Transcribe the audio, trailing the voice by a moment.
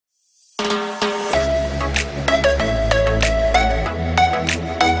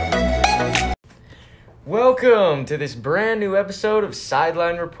Welcome to this brand new episode of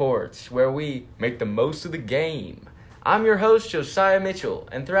Sideline Reports, where we make the most of the game. I'm your host, Josiah Mitchell,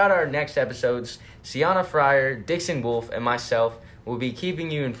 and throughout our next episodes, Sienna Fryer, Dixon Wolf, and myself will be keeping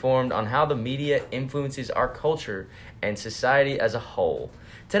you informed on how the media influences our culture and society as a whole.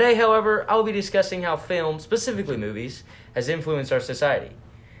 Today, however, I'll be discussing how film, specifically movies, has influenced our society.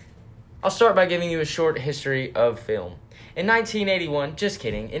 I'll start by giving you a short history of film. In 1981, just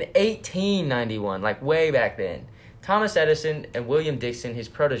kidding, in 1891, like way back then, Thomas Edison and William Dixon, his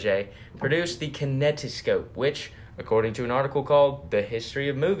protege, produced the kinetoscope, which, according to an article called The History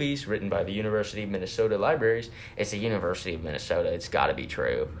of Movies, written by the University of Minnesota Libraries, it's the University of Minnesota, it's gotta be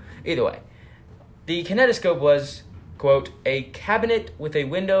true. Either way, the kinetoscope was, quote, a cabinet with a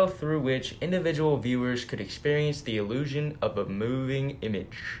window through which individual viewers could experience the illusion of a moving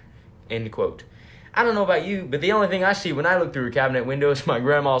image, end quote. I don't know about you, but the only thing I see when I look through a cabinet window is my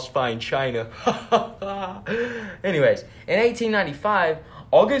grandma's fine china. Anyways, in 1895,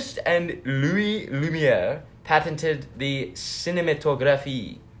 Auguste and Louis Lumiere patented the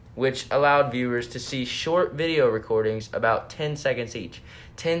cinématographie, which allowed viewers to see short video recordings about 10 seconds each.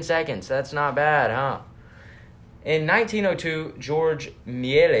 10 seconds, that's not bad, huh? In 1902, George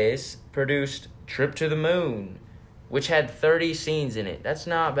Méliès produced Trip to the Moon, which had 30 scenes in it. That's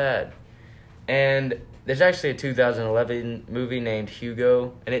not bad. And there's actually a 2011 movie named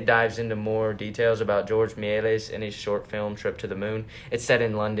Hugo, and it dives into more details about George Méliès and his short film Trip to the Moon. It's set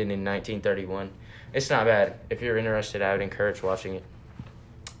in London in 1931. It's not bad. If you're interested, I would encourage watching it.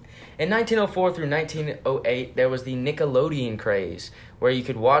 In 1904 through 1908, there was the Nickelodeon craze, where you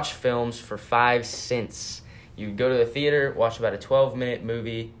could watch films for 5 cents. You'd go to the theater, watch about a 12-minute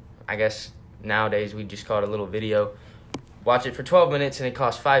movie. I guess nowadays we just call it a little video. Watch it for 12 minutes and it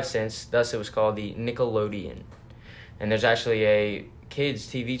cost 5 cents. Thus, it was called the Nickelodeon. And there's actually a kids'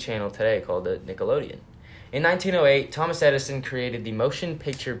 TV channel today called the Nickelodeon. In 1908, Thomas Edison created the Motion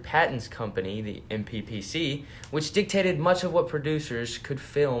Picture Patents Company, the MPPC, which dictated much of what producers could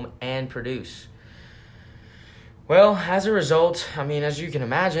film and produce. Well, as a result, as you can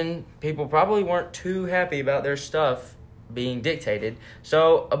imagine, people probably weren't too happy about their stuff being dictated,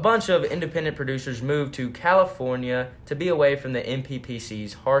 so a bunch of independent producers moved to California to be away from the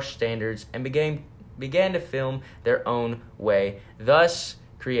MPPC's harsh standards and began to film their own way, thus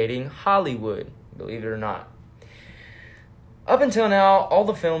creating Hollywood, believe it or not. Up until now, all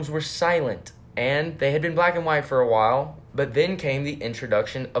the films were silent, and they had been black and white for a while, but then came the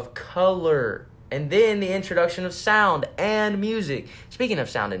introduction of color. And then the introduction of sound and music. Speaking of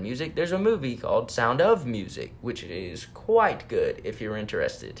sound and music, there's a movie called Sound of Music, which is quite good if you're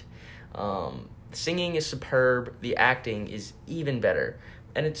interested. Singing is superb. The acting is even better.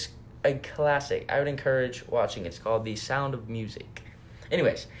 And it's a classic. I would encourage watching. It's called The Sound of Music.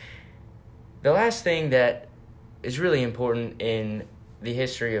 Anyways, the last thing that is really important in the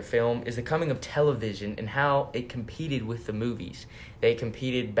history of film is the coming of television and how it competed with the movies. They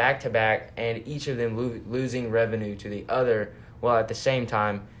competed back to back, and each of them losing revenue to the other, while at the same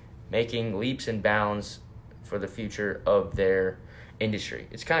time making leaps and bounds for the future of their industry.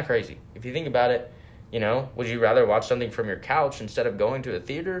 It's kind of crazy. If you think about it, would you rather watch something from your couch instead of going to a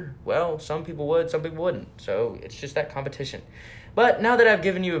theater? Well, some people would, some people wouldn't. So it's just that competition. But now that I've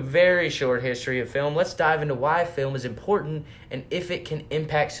given you a very short history of film, let's dive into why film is important and if it can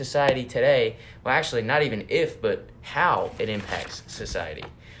impact society today. Well, actually, not even if, but how it impacts society.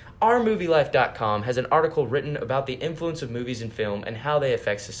 OurMovieLife.com has an article written about the influence of movies and film and how they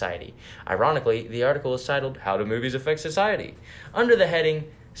affect society. Ironically, the article is titled, How Do Movies Affect Society? Under the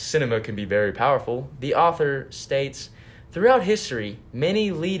heading, Cinema Can Be Very Powerful, the author states, throughout history,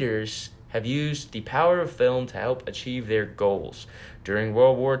 many leaders have used the power of film to help achieve their goals. During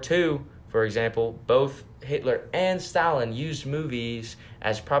World War II, for example, both Hitler and Stalin used movies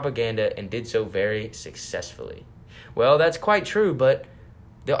as propaganda and did so very successfully. Well, that's quite true, but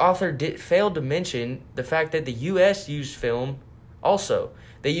the author failed to mention the fact that the U.S. used film also.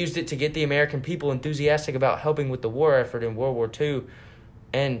 They used it to get the American people enthusiastic about helping with the war effort in World War II.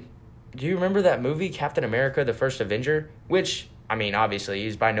 And do you remember that movie, Captain America, The First Avenger? Which, obviously,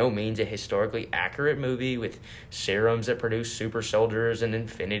 is by no means a historically accurate movie with serums that produce super soldiers and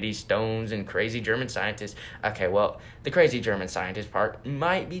infinity stones and crazy German scientists. Okay, well, the crazy German scientist part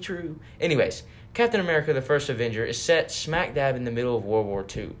might be true. Anyways, Captain America, The First Avenger is set smack dab in the middle of World War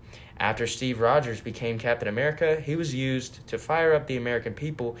II. After Steve Rogers became Captain America, he was used to fire up the American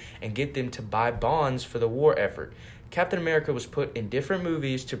people and get them to buy bonds for the war effort. Captain America was put in different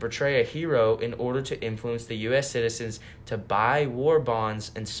movies to portray a hero in order to influence the U.S. citizens to buy war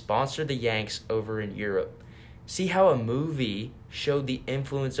bonds and sponsor the Yanks over in Europe. See how a movie showed the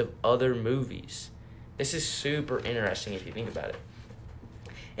influence of other movies. This is super interesting if you think about it.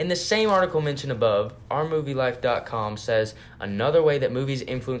 In the same article mentioned above, OurMovieLife.com says another way that movies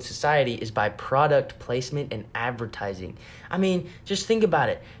influence society is by product placement and advertising. I mean, just think about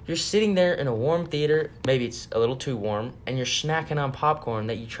it. You're sitting there in a warm theater, maybe it's a little too warm, and you're snacking on popcorn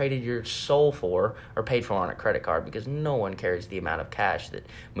that you traded your soul for or paid for on a credit card because no one carries the amount of cash that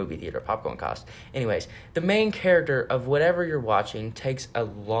movie theater popcorn costs. Anyways, the main character of whatever you're watching takes a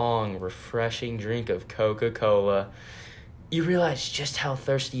long, refreshing drink of Coca-Cola. You realize just how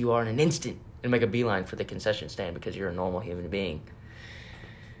thirsty you are in an instant and make a beeline for the concession stand because you're a normal human being.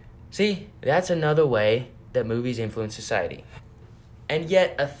 See, that's another way that movies influence society. And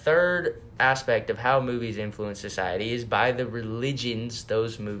yet, a third aspect of how movies influence society is by the religions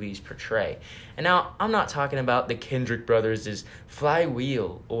those movies portray. And now, I'm not talking about the Kendrick brothers'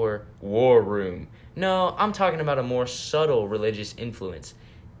 Flywheel or War Room. No, I'm talking about a more subtle religious influence.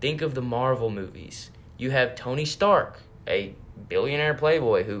 Think of the Marvel movies. You have Tony Stark, a billionaire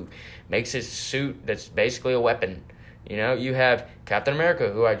playboy who makes his suit that's basically a weapon. You know, you have Captain America,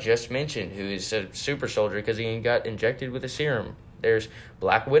 who I just mentioned, who is a super soldier because he got injected with a serum. There's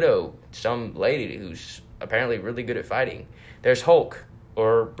Black Widow, some lady who's apparently really good at fighting. There's Hulk,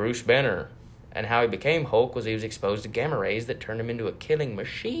 or Bruce Banner, and how he became Hulk was he was exposed to gamma rays that turned him into a killing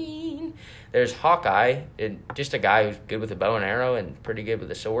machine. There's Hawkeye, just a guy who's good with a bow and arrow and pretty good with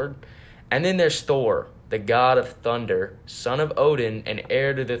a sword. And then there's Thor, the god of thunder, son of Odin, and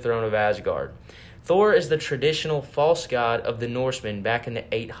heir to the throne of Asgard. Thor is the traditional false god of the Norsemen back in the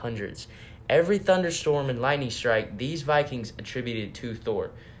 800s. Every thunderstorm and lightning strike these Vikings attributed to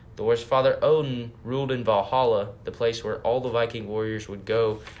Thor. Thor's father Odin ruled in Valhalla, the place where all the Viking warriors would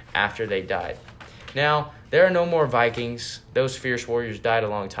go after they died. Now, there are no more Vikings. Those fierce warriors died a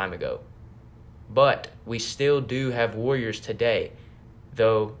long time ago. But we still do have warriors today,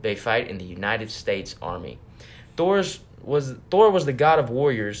 though they fight in the United States Army. Thor was the god of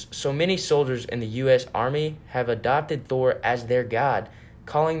warriors, so many soldiers in the U.S. Army have adopted Thor as their god,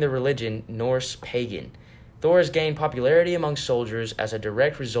 calling the religion Norse pagan. Thor has gained popularity among soldiers as a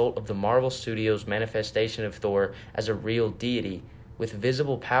direct result of the Marvel Studios' manifestation of Thor as a real deity, with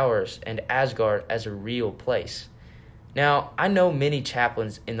visible powers and Asgard as a real place. Now, I know many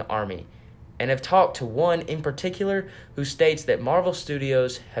chaplains in the Army, and have talked to one in particular who states that Marvel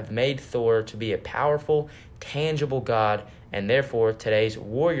Studios have made Thor to be a powerful, tangible god, and therefore today's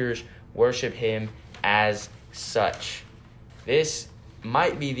warriors worship him as such. This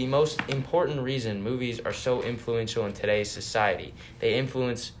might be the most important reason movies are so influential in today's society. They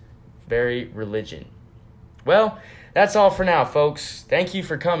influence very religion. Well, that's all for now, folks. Thank you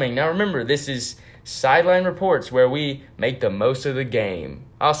for coming. Now remember, this is Sideline Reports, where we make the most of the game.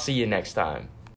 I'll see you next time.